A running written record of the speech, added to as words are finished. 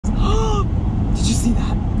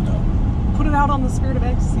it out on the Spirit of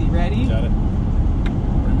Ecstasy. Ready? Got it.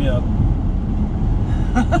 Bring me up.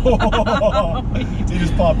 He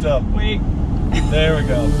just popped up. Wait. There we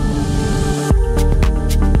go.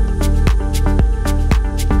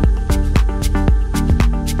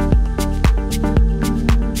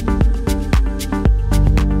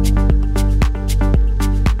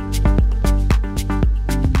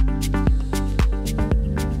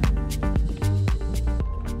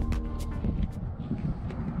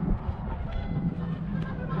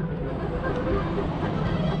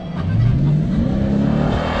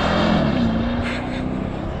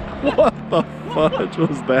 What the fudge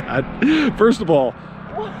was that? First of all,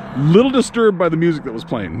 little disturbed by the music that was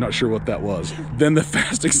playing. Not sure what that was. Then the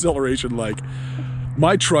fast acceleration, like,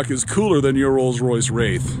 my truck is cooler than your Rolls-Royce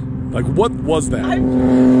Wraith. Like, what was that?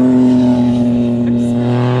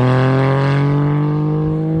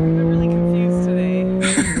 I'm really confused today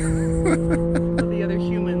with the other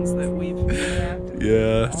humans that we've interacted with.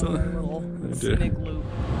 Yeah. All the little scenic loop.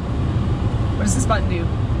 What does this button do?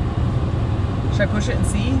 Should I push it and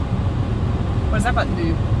see? What does that button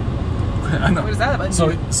do? I know. What does that button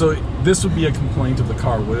do? So this would be a complaint of the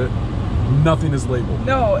car, would it? Nothing is labeled.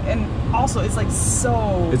 No, and also it's like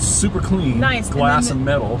so... It's super clean. Nice. Glass and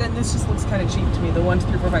metal. Then this just looks kind of cheap to me. The 1, 2,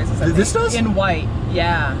 3, 4, 5, 6, 7, This 8. does? In white.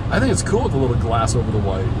 Yeah. I think it's cool with the little glass over the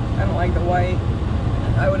white. I don't like the white.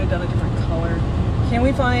 I would have done a different color. Can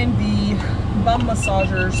we find the bum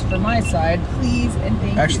massagers for my side, please and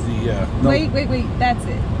thank you? Actually, yeah. No. Wait. That's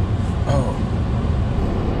it. Oh.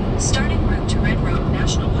 Starting route to Red Rock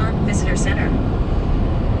National Park Visitor Center.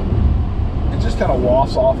 It just kind of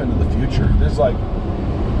wafts off into the future. There's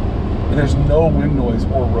no wind noise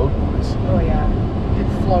or road noise. Oh yeah, it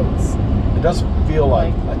floats. It doesn't feel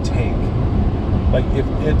like a tank. Like it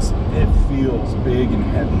feels big and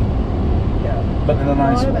heavy, Yeah. but in a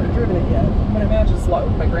nice I haven't way. driven it yet. But I imagine it's like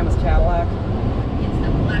my grandma's Cadillac. It's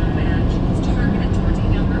the Black Badge. It's targeted towards a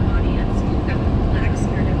younger audience. You've got the Black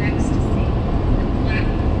Spirit of Ecstasy, the Black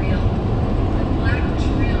Thrill, the Black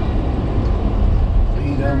Trill.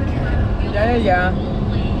 We don't care. Yeah.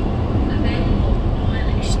 Only available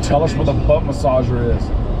on Just tell us where the butt massager is.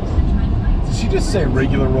 Did she just say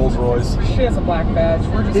regular Rolls-Royce? She has a black badge.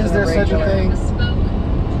 We're just Is in there such a regular. thing? Bespoke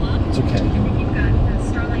plug. It's okay. And then you've got the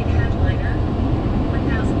Starlight Headliner.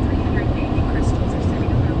 1,380 crystals are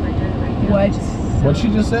sitting above my head right now. What? What'd she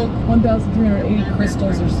just say? 1,380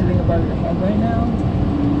 crystals are sitting above your head right now.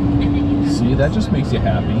 And then you've got See, that just makes you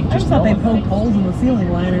happy. I just thought they knowing poked holes in the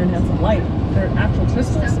ceiling liner and had some light. They're actual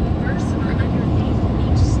crystals. some verse or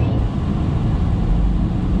underneath each scene.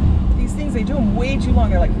 These things, they do them way too long.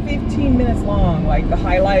 They're like 15 minutes long, like the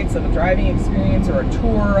highlights of a driving experience or a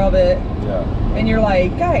tour of it. that. Yeah. And you're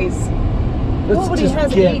like, guys, Let's nobody just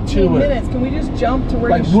has get 18 to it. minutes. Can we just jump to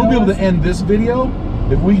where Like, you we'll show be able us? to end this video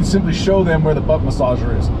if we can simply show them where the butt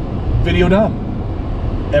massager is. Video done.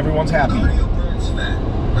 Everyone's happy. Cardio burns fat,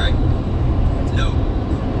 right? No.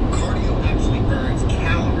 Cardio actually burns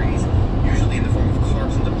calories, usually in the form of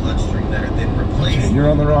carbs in the bloodstream that are then replaced. Okay, you're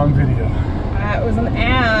on the wrong video. It was an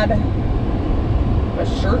ad. A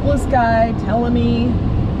shirtless guy telling me.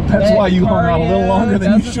 That's that why you hung out a little cardio longer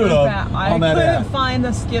than you doesn't should look have bad. on that I couldn't ad. find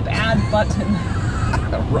the skip ad button.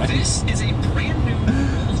 Right. This is a brand new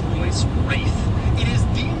Rolls-Royce Wraith. It is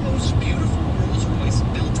the most beautiful Rolls-Royce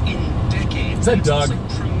built in decades. Is that It's Doug?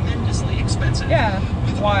 also tremendously expensive. Yeah,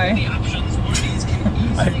 With why? all the options, one of these can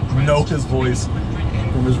I easily know cost his voice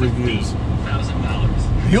from his reviews.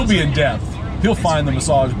 $1,000. He'll be in depth. He'll find the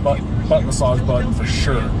butt massage button for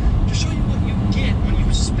sure. To show you what you get when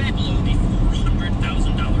you spend below the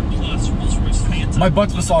 $400,000 plus Rolls-Royce Phantom. My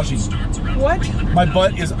butt's massaging. Starts around What? My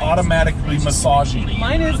butt is automatically massaging.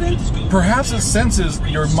 Mine isn't. Perhaps it senses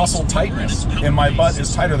your muscle tightness, and my butt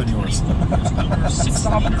is tighter than yours.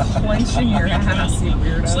 Stop clenching your ass, you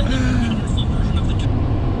weirdo. So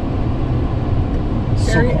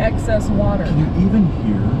Carry cool. excess water. Can you even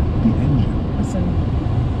hear the engine? Listen.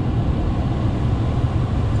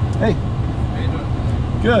 Hey.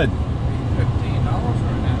 Good. $15 for a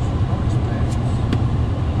National Parks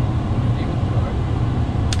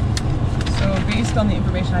So based on the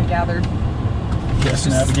information I gathered, Yes, just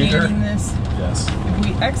navigator. scanning this, Yes. if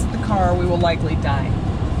we exit the car, we will likely die.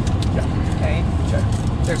 Yeah. Okay? Okay.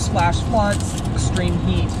 There's flash floods, extreme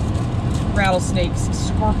heat, rattlesnakes,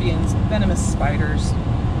 scorpions, venomous spiders,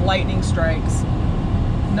 lightning strikes,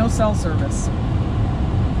 no cell service,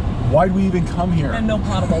 Why'd we even come here? and no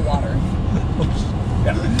potable water.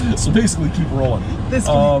 Yeah. So basically, keep rolling. This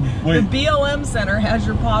Wait. The BLM Center has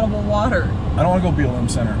your potable water. I don't want to go BLM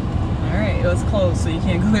Center. All right, it was closed, so you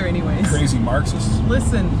can't go there anyways. Crazy Marxists.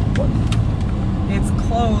 Listen, What? it's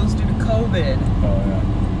closed due to COVID. Oh yeah.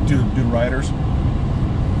 Do the riders?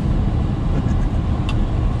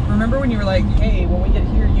 Remember when you were like, hey, when we get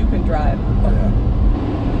here, you can drive. Oh yeah.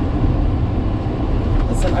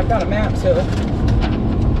 Listen, I've got a map, so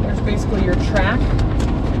there's basically your track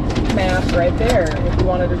map right there if you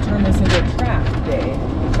wanted to turn this into a track day.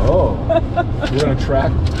 Oh. You're gonna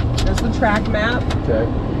track? There's the track map. Okay.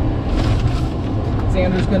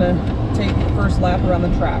 Xander's gonna take the first lap around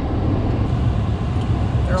the track.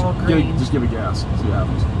 They're all green. Just give it gas. See what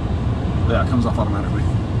happens. Yeah, it comes off automatically.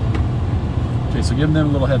 Okay, so give them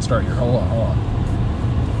a little head start here. Hold on.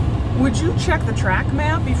 Would you check the track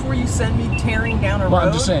map before you send me tearing down a road?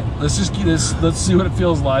 I'm just saying, let's just get this, let's see what it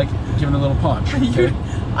feels like giving it a little punch. Okay?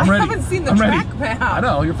 I haven't seen the track map. I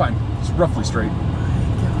know, you're fine. It's roughly straight.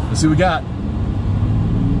 Let's see what we got.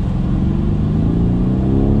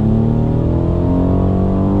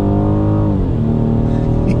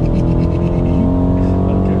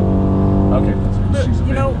 Okay.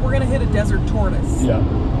 You know, we're gonna hit a desert tortoise. Yeah.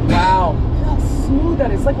 Wow. Look how smooth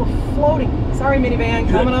that is. It's like we're floating. Sorry, minivan,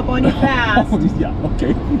 coming up on you fast. Yeah,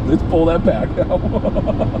 okay. Let's pull that back now.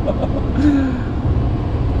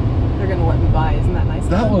 They're gonna let me by. Isn't that nice?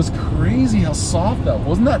 That was crazy how soft that was.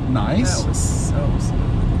 Wasn't that nice? That was so smooth.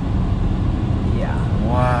 Yeah.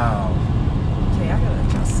 Wow. Okay, I gotta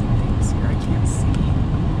adjust some things here. I can't see.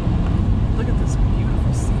 Look at this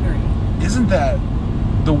beautiful scenery. Isn't that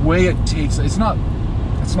the way it takes? It's not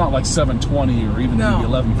like 720 or even maybe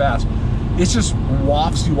 11 fast. It just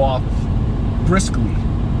wafts you off briskly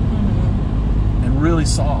and really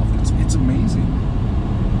soft. It's amazing.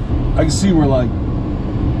 I can see we're like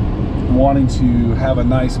wanting to have a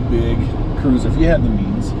nice big cruiser if you had the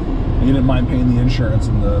means and you didn't mind paying the insurance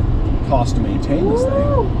and the cost to maintain this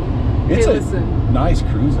thing. It's a nice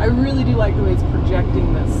cruiser. I really do like the way it's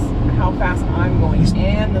projecting this, how fast I'm going,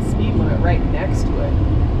 and the speed limit right next to it.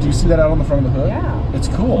 Do you see that out on the front of the hood? Yeah. It's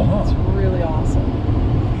cool, huh? It's really awesome.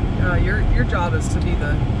 Your job is to be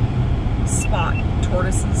the spot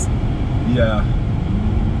tortoises. Yeah.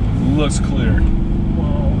 Looks clear.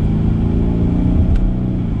 Whoa.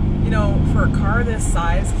 You know, for a car this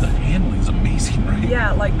size, The handling is amazing, right?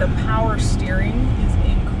 yeah, like the power steering is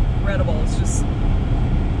incredible. It's just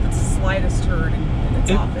the slightest turn and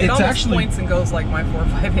it's off. It it's almost actually points and goes like my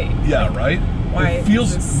 458. Yeah, like, right? Why It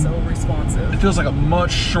feels is this so responsive? It feels like a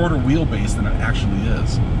much shorter wheelbase than it actually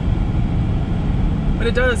is. But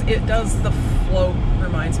it does the float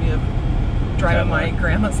reminds me of driving my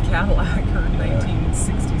grandma's Cadillac, her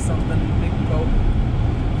 1960 something big boat.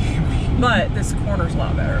 But this corner's a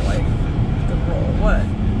lot better, like the roll. What?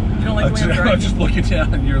 You don't like the way I'm driving? I'm just looking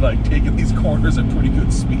down and you're like taking these corners at pretty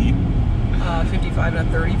good speed. 55 and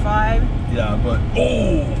a 35. Yeah, but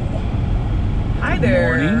Hi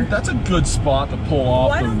there. Morning. That's a good spot to pull off.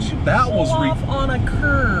 Why don't you that pull was off on a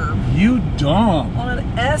curve? You dumb. On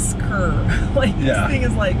an S curve. Like this thing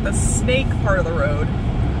is like the snake part of the road.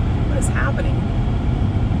 What is happening?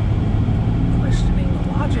 Questioning the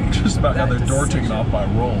logic. Just about of had that their door decision. taken off by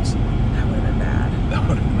Rolls. That would have been bad. That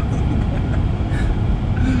would have been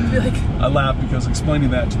really bad. I laughed because explaining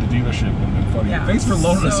that to the dealership would have been funny. Yeah, Thanks for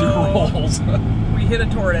loaning us your Rolls. We hit a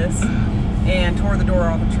tortoise and tore the door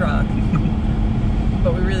off the truck.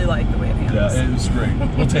 But we really like the way it handles. Yeah, it was great.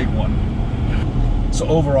 We'll take one. So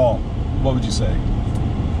overall, what would you say?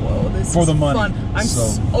 Whoa, this for is the money. Fun.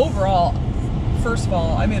 Overall, first of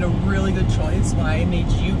all, I made a really good choice when I made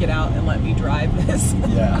you get out and let me drive this.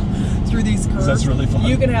 Yeah. Through these curves. That's really fun.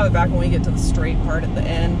 You can have it back when we get to the straight part at the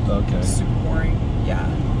end. Okay. Super boring. Yeah.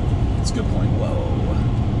 That's a good point. Whoa.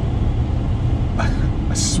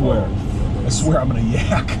 I swear. I swear I'm gonna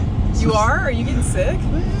yak. You are? Are you getting sick?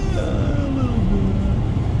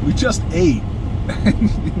 We just ate.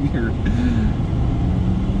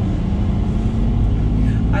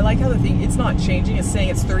 I like how the thing, it's not changing. It's saying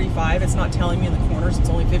it's 35. It's not telling me in the corners it's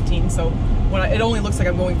only 15. So when it only looks like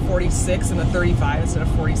I'm going 46 and a 35 instead of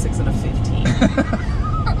 46 and a 15.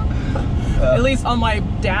 At least on my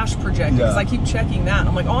dash projector, because I keep checking that. And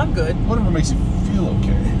I'm like, oh, I'm good. Whatever makes you feel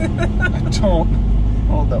okay. I don't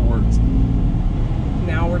know if that works.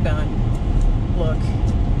 Now we're done. Look,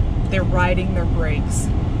 they're riding their brakes.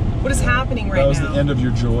 What is happening right now? That was the end of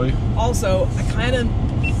your joy. Also, I kind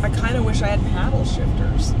of wish I had paddle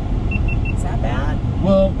shifters. Is that bad?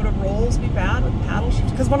 Well, would a Rolls be bad with paddle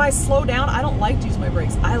shifters? Because when I slow down, I don't like to use my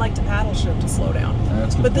brakes. I like to paddle shift to slow down.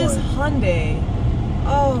 That's a good But point. this Hyundai,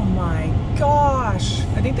 oh my gosh!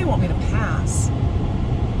 I think they want me to pass.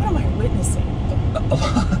 What am I witnessing?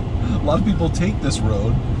 A lot of people take this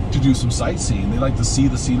road to do some sightseeing. They like to see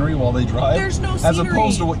the scenery while they drive. There's no As scenery.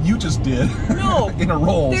 opposed to what you just did. No. In a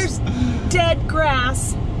Rolls. There's dead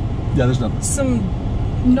grass. Yeah, there's nothing. Some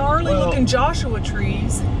gnarly Well- looking Joshua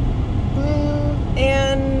trees.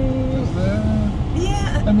 And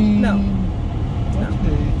yeah, I mean, no,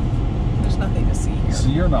 okay. there's nothing to see here. So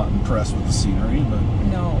you're not impressed with the scenery, but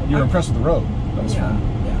No, you're impressed with the road. That was yeah, fun.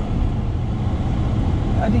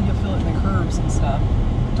 yeah. I think you'll feel it in the curves and stuff.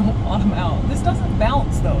 Don't bottom out. This doesn't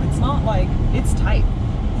bounce though. It's not like it's tight.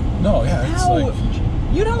 No, yeah, it's How? like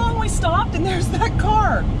You know how long we stopped and there's that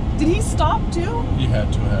car. Did he stop too? you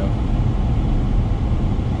had to have.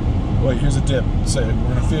 Wait, here's a dip. Say it. We're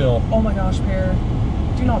gonna feel. Oh my gosh, Pear.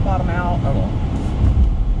 Do not bottom out. I won't.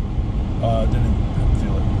 Didn't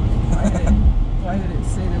feel it. Why did it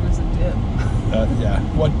say there was a dip? Yeah,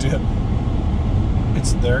 what dip?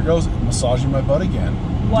 It's there it goes massaging my butt again.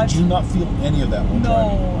 What? Did you not feel any of that while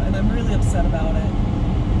driving? No, and I'm really upset about it.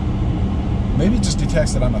 Maybe it just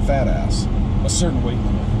detects that I'm a fat ass. A certain weight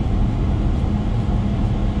limit.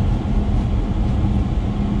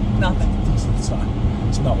 Nothing.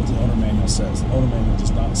 It's not what the owner manual says. The owner manual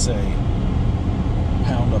does not say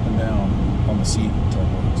pound up and down on the seat until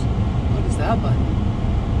it works. What is that button?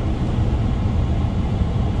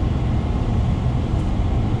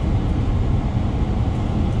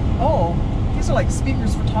 Oh, these are like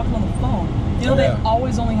speakers for talking on the phone. You know, Oh, yeah. they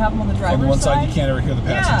always only have them on the driver's On the one side, side. you can't ever hear the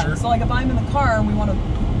passenger. Yeah, so like if I'm in the car and we want to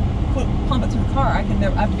pump it through the car, I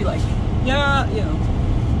have to be like, yeah, you know.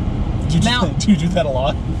 Do you, Now- do you do that a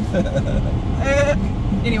lot?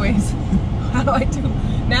 Anyways, how do I do?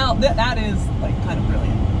 Now that is like kind of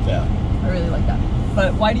brilliant. Yeah. I really like that.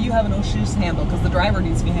 But why do you have an O'Shoes handle? Because the driver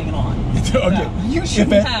needs to be hanging on. Okay. No, you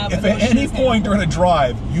shouldn't have If an at any O'Shoes point handle. during a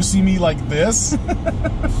drive you see me like this,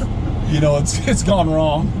 you know it's gone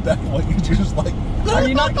wrong. At that point you're just like. Are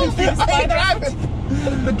you not confused I by ain't that?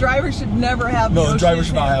 driving. The driver should never have. No, the driver O'Shoes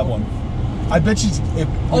should not have handle. one. I bet you.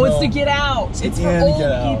 Oh, it's to get out. It's for in to old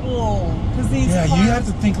get out. people. Because these. Yeah, cars, you have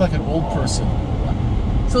to think like an old person.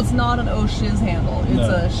 So it's not an O'Shiz handle. It's No.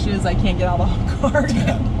 a shiz I can't get out of the car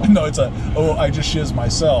handle. No, it's a I just shiz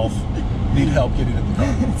myself. Need help getting in the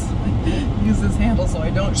car. It's like, use this handle so I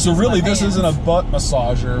don't. So shiz really, my this hands. isn't a butt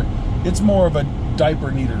massager. It's more of a diaper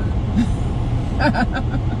kneader.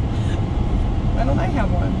 Why don't I have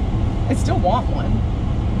one? I still want one.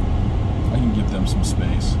 I can give them some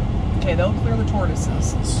space. Okay, they'll clear the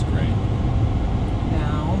tortoises. This is great.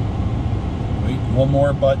 Now, Wait, one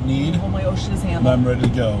more butt need, hold my O'Shiz and handle. I'm ready to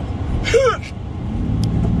go.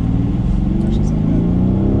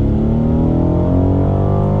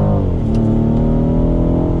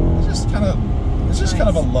 It's just kind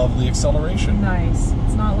of a lovely acceleration. Nice.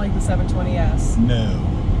 It's not like the 720S. No.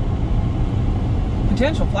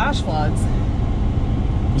 Potential flash floods.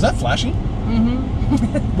 Was that flashing?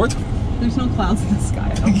 Mm-hmm. Where the, There's no clouds in the sky.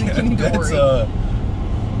 I don't think you need to that's, worry.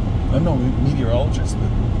 I'm no meteorologist,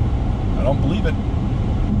 but I don't believe it.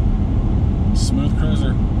 Smooth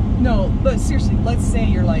cruiser. No, but seriously, let's say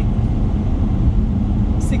you're like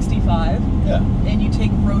 65 Yeah. and you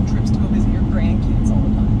take road trips to go visit your grandkids all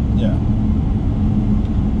the time. Yeah.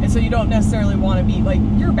 And so you don't necessarily want to be, like,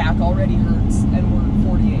 your back already hurts and we're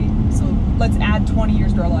 48. So let's add 20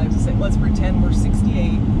 years to our lives and say, let's pretend we're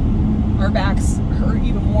 68. Our backs hurt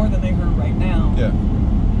even more than they hurt right now. Yeah.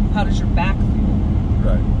 How does your back feel?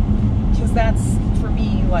 Right. Because that's, for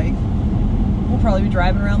me, like, we'll probably be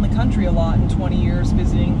driving around the country a lot in 20 years,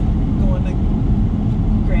 visiting, going to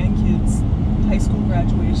grandkids, high school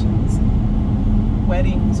graduations,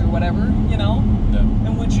 weddings, or whatever, you know? Yeah.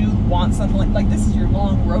 And would you want something like this is your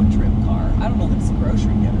long road trip car? I don't know if it's a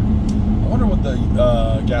grocery getter. I wonder what the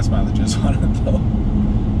gas mileage is on it though.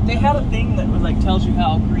 They have a thing that was like tells you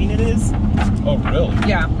how green it is. Oh, really?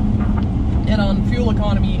 Yeah. And on fuel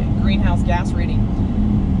economy and greenhouse gas rating,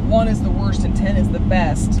 1 is the worst and 10 is the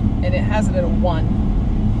best, and it has it at a 1.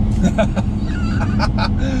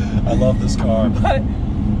 I love this car. But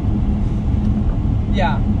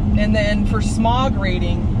yeah, and then for smog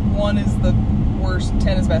rating, 1 is the worst,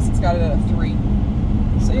 10 is best. It's got it at a 3.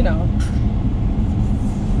 So you know.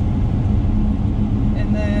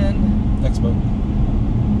 And then Next boat.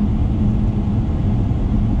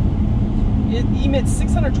 it emits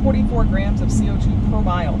 624 grams of CO2 per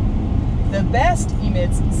mile. The best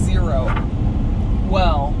emits 0.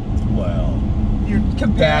 Well, you're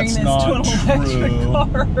comparing That's this not to an electric true,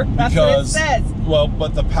 car. That's because what it says. well,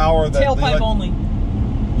 but the power that Tailpipe only.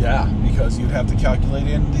 Yeah, because you'd have to calculate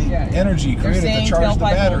in the Yeah, yeah. energy They're created to saying charge the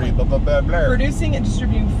tailpipe battery. only. Blah blah blah blah. Producing and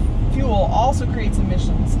distributing fuel also creates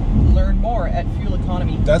emissions. Learn more at fuel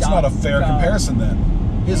economy. That's not a fair comparison, then,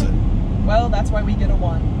 is it? Well, that's why we get a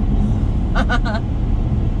 1.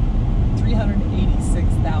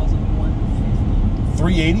 386,150.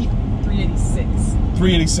 380, 386.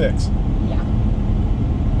 386. Yeah.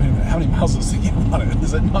 Wait a minute. how many miles does it have on it?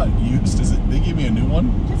 Is it not used? Is it? They gave me a new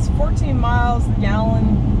one. It's 14 miles a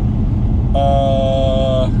gallon.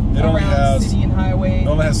 It only Around has city and highway. It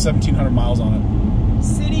only has 1,700 miles on it.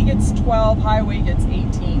 City gets 12, highway gets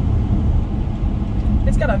 18.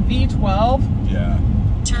 It's got a V12. Yeah.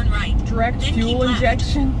 Turn right. Direct Then fuel keep left.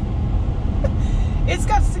 injection. It's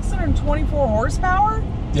got 624 horsepower.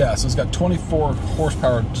 Yeah, so it's got 24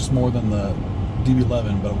 horsepower, just more than the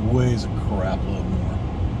DB11, but it weighs a crap load more.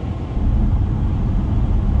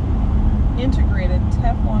 Integrated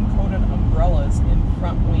Teflon coated umbrellas in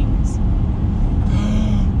front wings.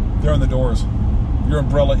 They're on the doors. Your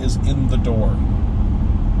umbrella is in the door.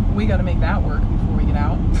 We got to make that work before we get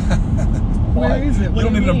out. Why? Where is it? You What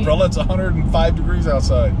don't do need you an mean? umbrella. It's 105 degrees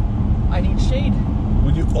outside. I need shade.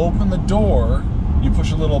 When you open the door, you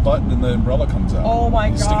push a little button and the umbrella comes out. Oh my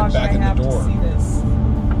you stick gosh, it back I in have the door. to see this.